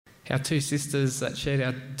our two sisters that shared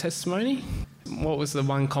our testimony. What was the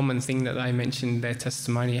one common thing that they mentioned in their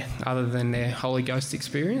testimony other than their Holy Ghost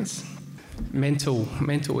experience? Mental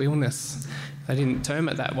illness. They didn't term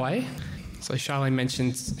it that way. So Charlene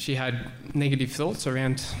mentioned she had negative thoughts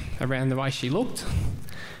around the way she looked.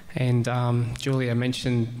 And Julia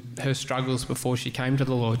mentioned her struggles before she came to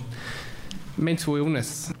the Lord. Mental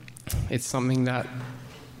illness, it's something that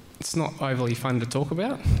it's not overly fun to talk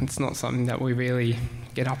about. It's not something that we really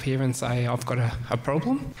get up here and say, I've got a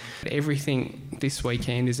problem. Everything this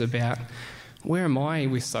weekend is about, where am I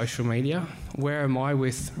with social media? Where am I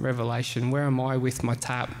with Revelation? Where am I with my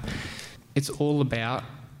tap? It's all about,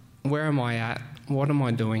 where am I at? What am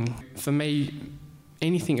I doing? For me,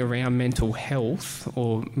 anything around mental health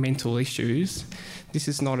or mental issues, this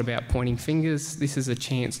is not about pointing fingers. This is a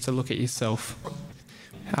chance to look at yourself.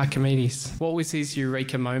 Archimedes. What was his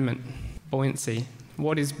eureka moment? Buoyancy.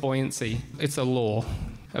 What is buoyancy? It's a law,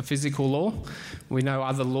 a physical law. We know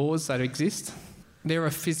other laws that exist. There are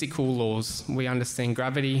physical laws. We understand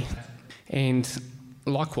gravity, and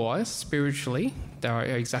likewise, spiritually, there are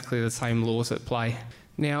exactly the same laws at play.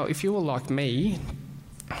 Now, if you were like me,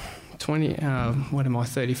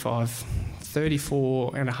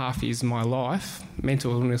 34 and a half years of my life,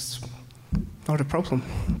 mental illness, not a problem.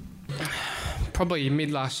 Probably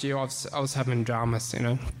mid last year, I was having dramas,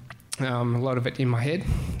 a lot of it in my head,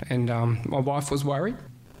 and my wife was worried.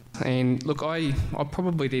 And look, I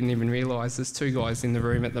probably didn't even realise there's two guys in the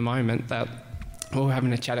room at the moment that were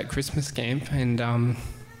having a chat at Christmas camp, and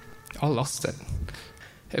I lost it.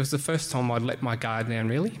 It was the first time I'd let my guard down,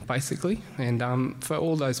 really, basically. And for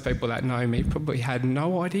all those people that know me, probably had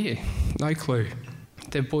no idea, no clue.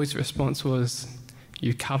 Their boy's response was,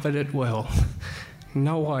 "You covered it well."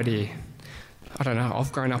 No idea. I don't know,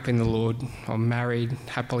 I've grown up in the Lord. I'm married,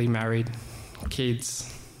 happily married,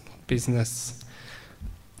 kids, business.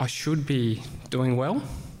 I should be doing well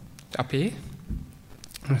up here,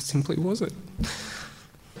 and I simply wasn't.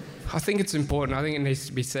 I think it's important. I think it needs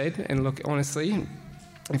to be said. And look, honestly,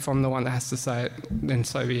 if I'm the one that has to say it, then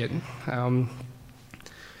so be it.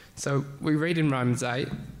 So we read in Romans 8,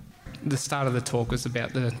 the start of the talk was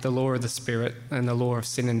about the law of the Spirit and the law of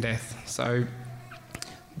sin and death. So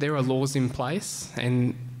there are laws in place,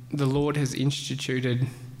 and the Lord has instituted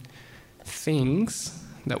things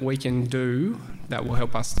that we can do that will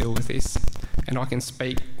help us deal with this. And I can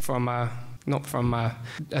speak from not from a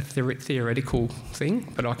theoretical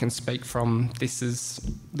thing, but I can speak from this is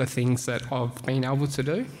the things that I've been able to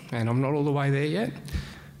do, and I'm not all the way there yet,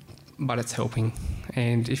 but it's helping.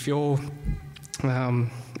 And if you're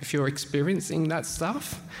experiencing that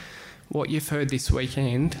stuff, what you've heard this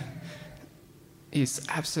weekend is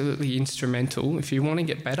absolutely instrumental. If you want to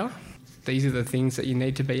get better, these are the things that you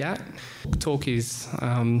need to be at. Talk is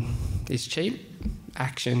cheap.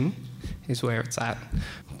 Action is where it's at.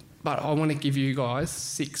 But I want to give you guys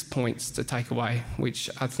 6 points to take away, which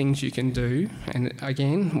are things you can do. And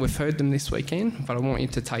again, we've heard them this weekend, but I want you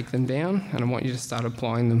to take them down and I want you to start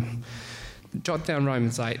applying them. Jot down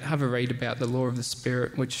Romans 8, have a read about the law of the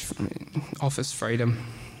Spirit, which offers freedom.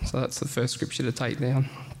 So that's the first scripture to take down.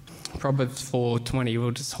 Proverbs 4:20,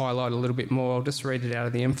 we'll just highlight a little bit more. I'll just read it out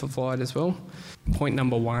of the Amplified as well. Point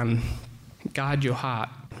number 1, guard your heart.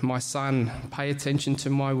 My son, pay attention to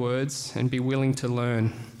my words and be willing to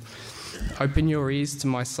learn. Open your ears to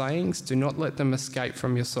my sayings. Do not let them escape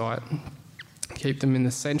from your sight. Keep them in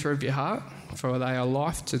the centre of your heart, for they are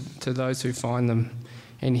life to those who find them,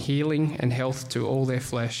 and healing and health to all their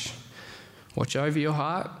flesh. Watch over your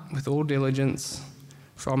heart with all diligence.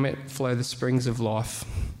 From it flow the springs of life.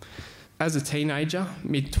 As a teenager,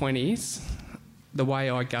 mid-20s, the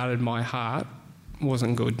way I guarded my heart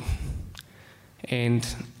wasn't good. And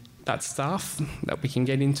that stuff that we can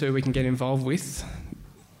get into, we can get involved with,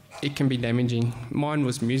 it can be damaging. Mine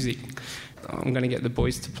was music. I'm going to get the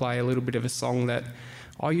boys to play a little bit of a song that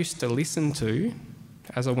I used to listen to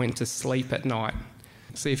as I went to sleep at night.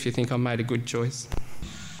 See if you think I made a good choice.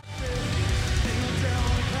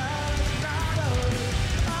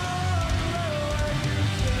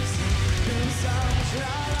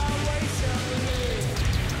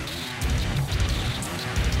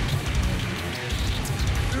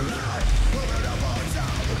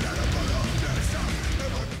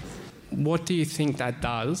 What do you think that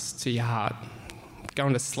does to your heart?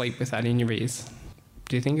 Going to sleep with that in your ears.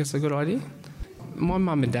 Do you think it's a good idea? My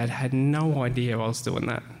mum and dad had no idea I was doing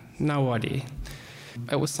that. No idea.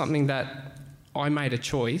 It was something that I made a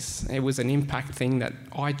choice. It was an impact thing that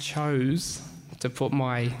I chose to put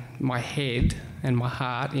my head and my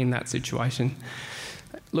heart in that situation.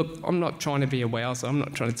 Look, I'm not trying to be a wowser. I'm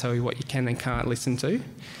not trying to tell you what you can and can't listen to.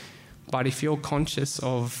 But if you're conscious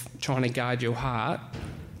of trying to guard your heart,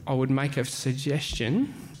 I would make a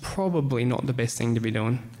suggestion, probably not the best thing to be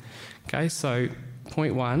doing. Okay, so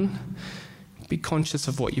point one, be conscious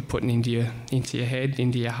of what you're putting into your head,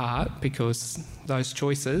 into your heart, because those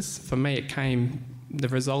choices, for me, the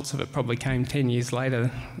results of it probably came 10 years later.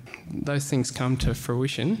 Those things come to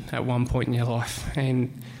fruition at one point in your life.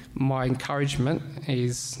 And my encouragement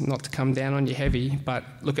is not to come down on you heavy, but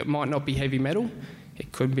look, it might not be heavy metal.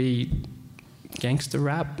 It could be gangster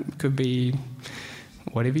rap. It could be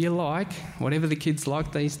whatever you like, whatever the kids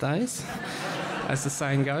like these days, as the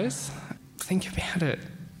saying goes. Think about it.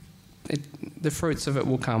 The fruits of it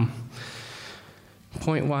will come.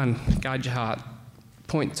 Point one, guard your heart.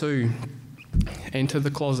 Point two, enter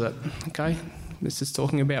the closet. Okay, this is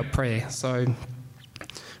talking about prayer. So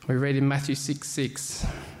we read in Matthew 6:6,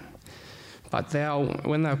 but thou,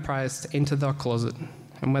 when thou prayest, enter thy closet,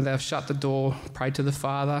 and when thou have shut the door, pray to the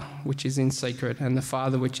Father which is in secret, and the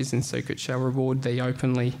Father which is in secret shall reward thee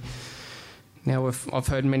openly. Now, I've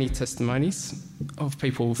heard many testimonies of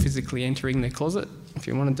people physically entering their closet. If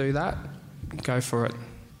you want to do that, go for it.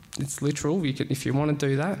 It's literal. If you want to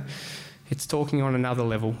do that, it's talking on another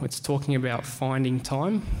level. It's talking about finding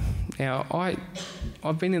time. Now,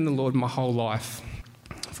 I've been in the Lord my whole life.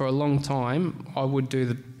 For a long time, I would do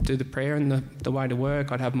the prayer in the way to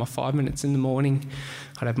work. I'd have my 5 minutes in the morning.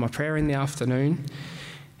 I'd have my prayer in the afternoon.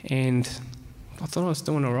 And I thought I was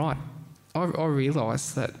doing all right. I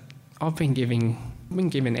realised that I've been giving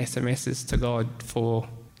SMSs to God for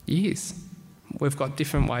years. We've got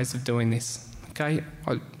different ways of doing this. Okay,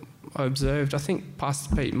 I observed, I think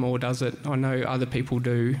Pastor Pete Moore does it. I know other people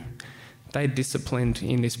do. They're disciplined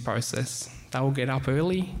in this process. They'll get up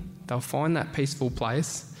early, they'll find that peaceful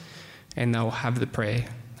place, and they'll have the prayer.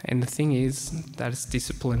 And the thing is that it's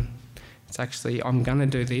discipline. It's actually, I'm going to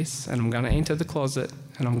do this, and I'm going to enter the closet,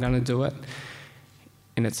 and I'm going to do it.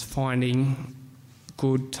 And it's finding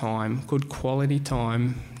good time, good quality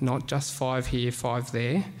time, not just 5 here, 5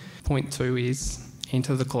 there. Point 2 is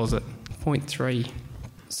enter the closet. Point 3,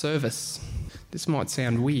 service. This might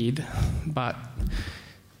sound weird, but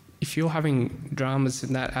if you're having dramas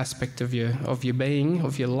in that aspect of your being,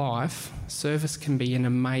 of your life, service can be an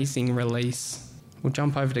amazing release. We'll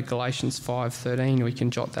jump over to Galatians 5:13. We can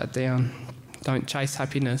jot that down. Don't chase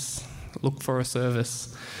happiness. Look for a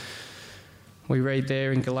service. We read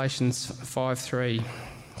there in Galatians 5:3,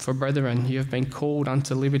 for brethren, you have been called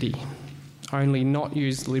unto liberty, only not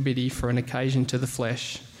use liberty for an occasion to the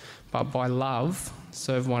flesh, but by love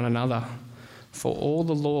serve one another. For all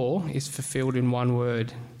the law is fulfilled in one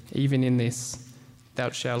word, even in this,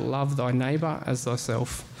 thou shalt love thy neighbour as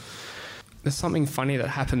thyself. There's something funny that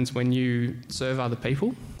happens when you serve other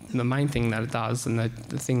people. And the main thing that it does, and the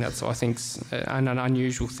thing that's, I think, an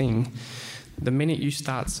unusual thing, the minute you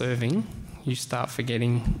start serving, you start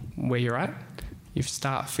forgetting where you're at. You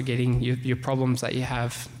start forgetting your problems that you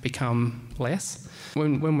have become less.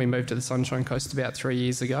 When we moved to the Sunshine Coast about 3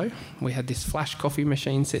 years ago, we had this flash coffee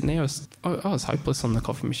machine sitting there. I was hopeless on the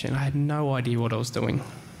coffee machine. I had no idea what I was doing.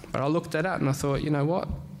 But I looked at it and I thought, you know what?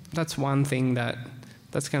 That's one thing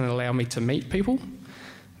that's going to allow me to meet people.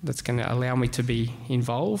 That's going to allow me to be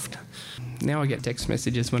involved. Now I get text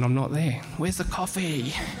messages when I'm not there. Where's the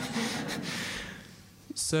coffee?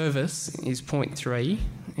 Service is point 3.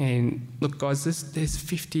 And look, guys, there's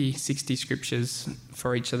 50, 60 scriptures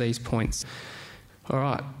for each of these points. All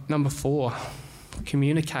right, number 4,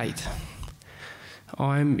 communicate.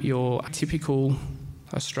 I'm your typical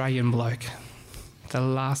Australian bloke. The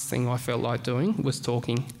last thing I felt like doing was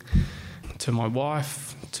talking to my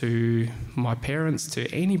wife, to my parents, to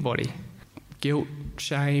anybody. Guilt,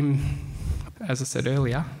 shame, as I said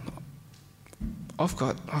earlier, I've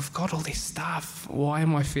got all this stuff. Why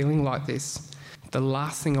am I feeling like this? The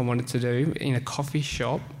last thing I wanted to do in a coffee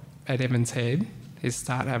shop at Evans Head is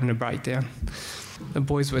start having a breakdown. The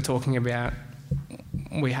boys were talking about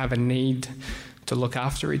we have a need to look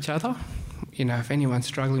after each other. You know, if anyone's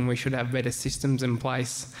struggling, we should have better systems in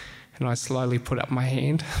place. And I slowly put up my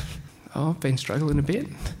hand. I've been struggling a bit.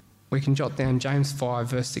 We can jot down James 5,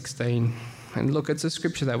 verse 16. And look, it's a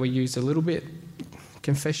scripture that we use a little bit.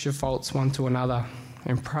 Confess your faults one to another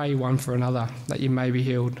and pray one for another, that you may be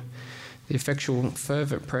healed. The effectual,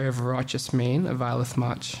 fervent prayer of a righteous man availeth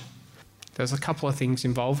much. There's a couple of things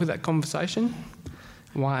involved with that conversation.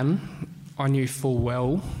 One, I knew full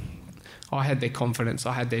well, I had their confidence,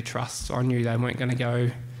 I had their trust. I knew they weren't going to go,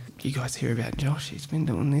 you guys hear about Josh, he's been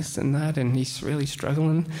doing this and that and he's really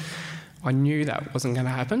struggling. I knew that wasn't going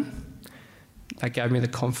to happen. They gave me the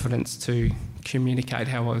confidence to communicate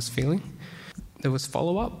how I was feeling. There was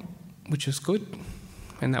follow-up, which was good,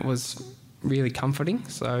 and that was really comforting.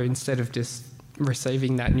 So instead of just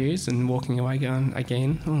receiving that news and walking away going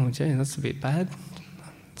again, oh gee, that's a bit bad,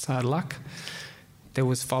 it's hard luck, there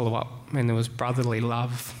was follow-up and there was brotherly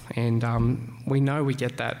love, and we know we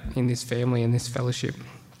get that in this family and this fellowship.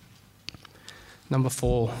 Number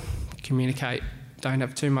 4, communicate. Don't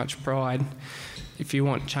have too much pride. If you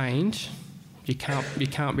want change, you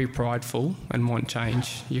can't be prideful and want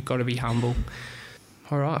change. You've got to be humble.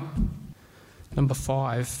 All right. Number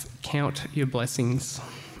 5, count your blessings.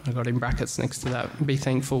 I got in brackets next to that. Be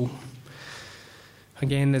thankful.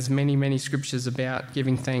 Again, there's many scriptures about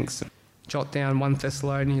giving thanks. Jot down 1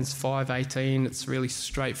 Thessalonians 5:18. It's really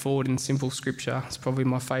straightforward and simple scripture. It's probably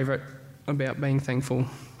my favourite about being thankful.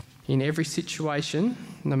 In every situation,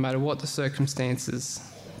 no matter what the circumstances,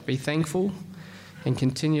 be thankful and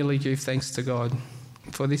continually give thanks to God.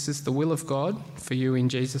 For this is the will of God for you in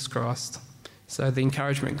Jesus Christ. So the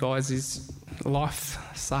encouragement, guys, is life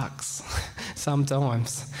sucks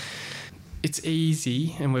sometimes. It's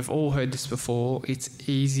easy, and we've all heard this before, it's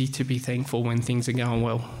easy to be thankful when things are going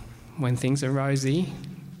well. When things are rosy,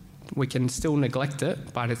 we can still neglect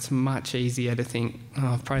it, but it's much easier to think,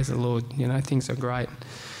 oh, praise the Lord, things are great.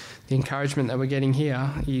 The encouragement that we're getting here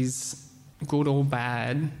is good or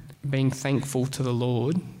bad, being thankful to the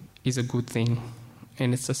Lord is a good thing.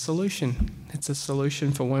 And it's a solution. It's a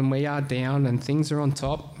solution for when we are down and things are on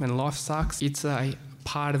top and life sucks. It's a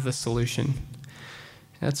part of the solution.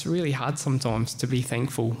 And it's really hard sometimes to be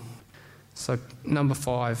thankful. So number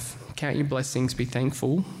 5, count your blessings, be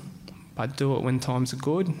thankful, but do it when times are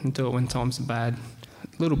good and do it when times are bad.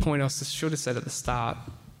 Little point I should have said at the start,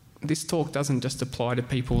 this talk doesn't just apply to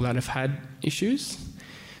people that have had issues.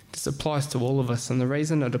 This applies to all of us, and the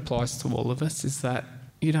reason it applies to all of us is that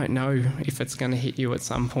you don't know if it's going to hit you at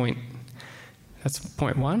some point. That's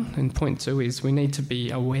point 1. And point 2 is we need to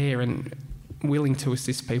be aware and willing to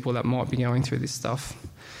assist people that might be going through this stuff.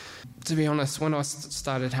 To be honest, when I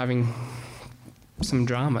started having some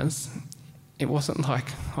dramas, it wasn't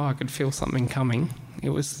like, I could feel something coming.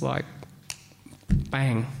 It was like,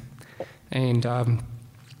 bang. And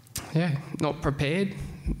not prepared,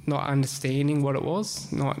 not understanding what it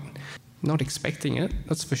was, not expecting it,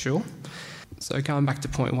 that's for sure. So going back to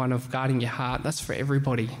point 1 of guarding your heart, that's for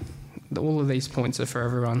everybody. All of these points are for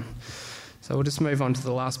everyone. So we'll just move on to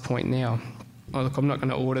the last point now. Oh, look, I'm not going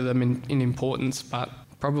to order them in importance, but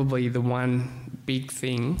probably the one big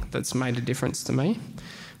thing that's made a difference to me.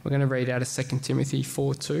 We're going to read out of 2 Timothy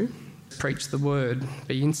 4:2. Preach the word,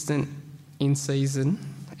 be instant in season,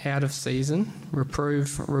 out of season,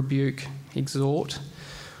 reprove, rebuke, exhort,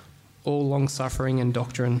 all long-suffering and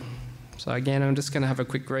doctrine. So again, I'm just going to have a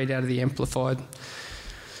quick read out of the Amplified.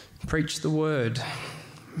 Preach the word.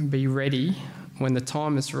 Be ready when the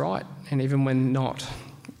time is right and even when not.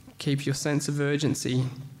 Keep your sense of urgency,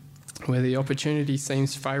 whether the opportunity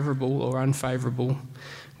seems favourable or unfavourable,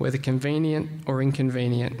 whether convenient or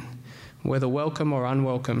inconvenient, whether welcome or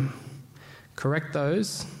unwelcome. Correct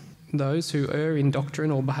those who err in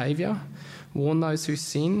doctrine or behaviour, warn those who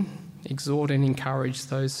sin, exhort and encourage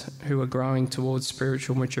those who are growing towards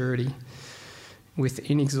spiritual maturity with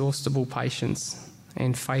inexhaustible patience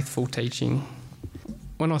and faithful teaching.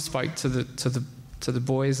 When I spoke to the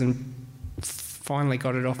boys and finally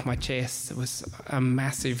got it off my chest, it was a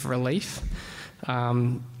massive relief.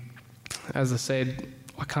 As I said,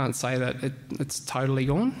 I can't say that it's totally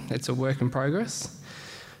gone. It's a work in progress.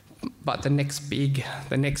 But the next big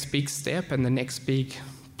step and the next big,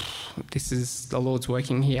 this is the Lord's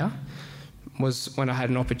working here, was when I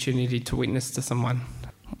had an opportunity to witness to someone.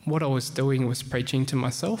 What I was doing was preaching to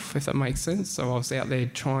myself, if that makes sense. So I was out there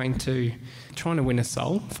trying to win a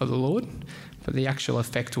soul for the Lord. But the actual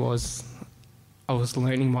effect was I was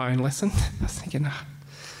learning my own lesson. I was thinking,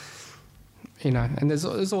 and there's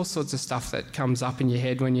all sorts of stuff that comes up in your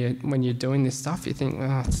head when you're doing this stuff. You think,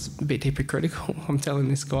 it's a bit hypocritical. I'm telling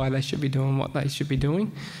this guy they should be doing what they should be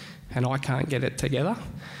doing, and I can't get it together.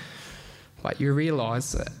 But you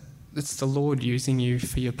realise that it's the Lord using you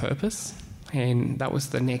for your purpose, and that was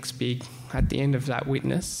the next big. At the end of that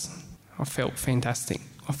witness, I felt fantastic.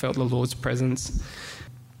 I felt the Lord's presence.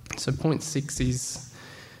 So point 6 is,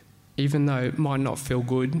 even though it might not feel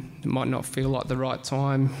good, it might not feel like the right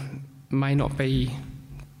time, may not be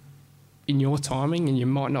in your timing, and you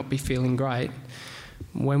might not be feeling great,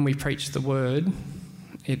 when we preach the word,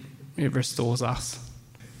 it restores us.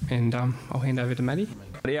 And I'll hand over to Maddie.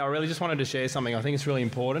 Yeah, I really just wanted to share something. I think it's really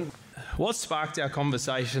important. What sparked our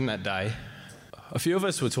conversation that day, a few of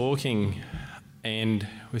us were talking and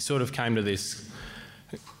we sort of came to this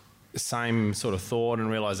same sort of thought and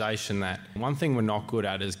realisation that one thing we're not good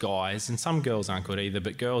at as guys, and some girls aren't good either,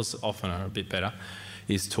 but girls often are a bit better,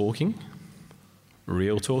 is talking.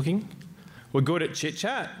 real talking. We're good at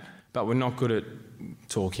chit-chat, but we're not good at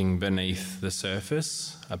talking beneath the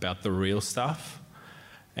surface about the real stuff.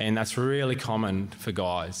 And that's really common for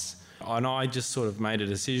guys. And I just sort of made a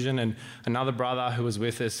decision, and another brother who was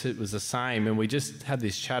with us, it was the same, and we just had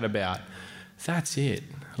this chat about, that's it.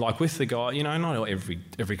 Like with the guy, you know, not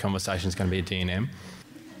every conversation is going to be a D&M.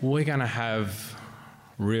 We're going to have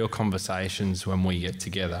real conversations when we get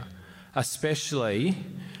together, especially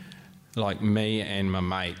like me and my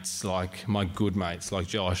mates, like my good mates, like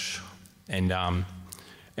Josh, and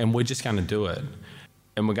we're just going to do it,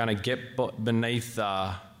 and we're going to get beneath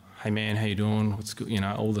the, hey man, how you doing? What's good? You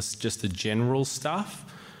know, all this, just the general stuff.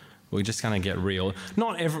 We're just going to get real.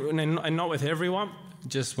 And not with everyone.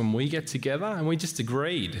 Just when we get together, and we just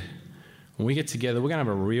agreed, when we get together, we're going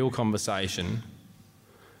to have a real conversation.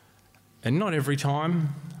 And not every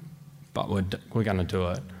time, but we're going to do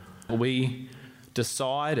it. We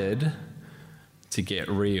decided to get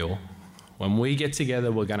real. When we get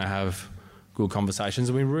together, we're going to have good conversations,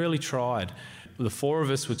 and we really tried. The four of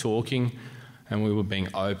us were talking, and we were being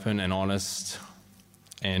open and honest,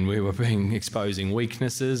 and we were exposing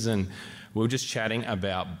weaknesses, and we were just chatting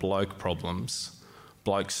about bloke problems.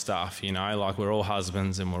 Bloke stuff, you know, like we're all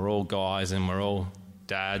husbands and we're all guys and we're all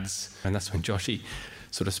dads. And that's when Joshy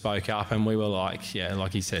sort of spoke up, and we were like, yeah,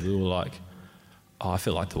 like he said, we were like, oh, I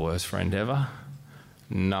feel like the worst friend ever.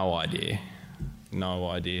 No idea.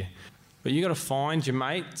 But you got to find your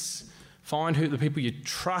mates, find who the people you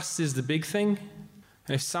trust is the big thing.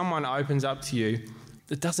 And if someone opens up to you,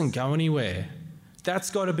 it doesn't go anywhere. That's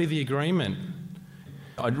got to be the agreement.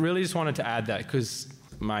 I really just wanted to add that because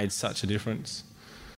it made such a difference.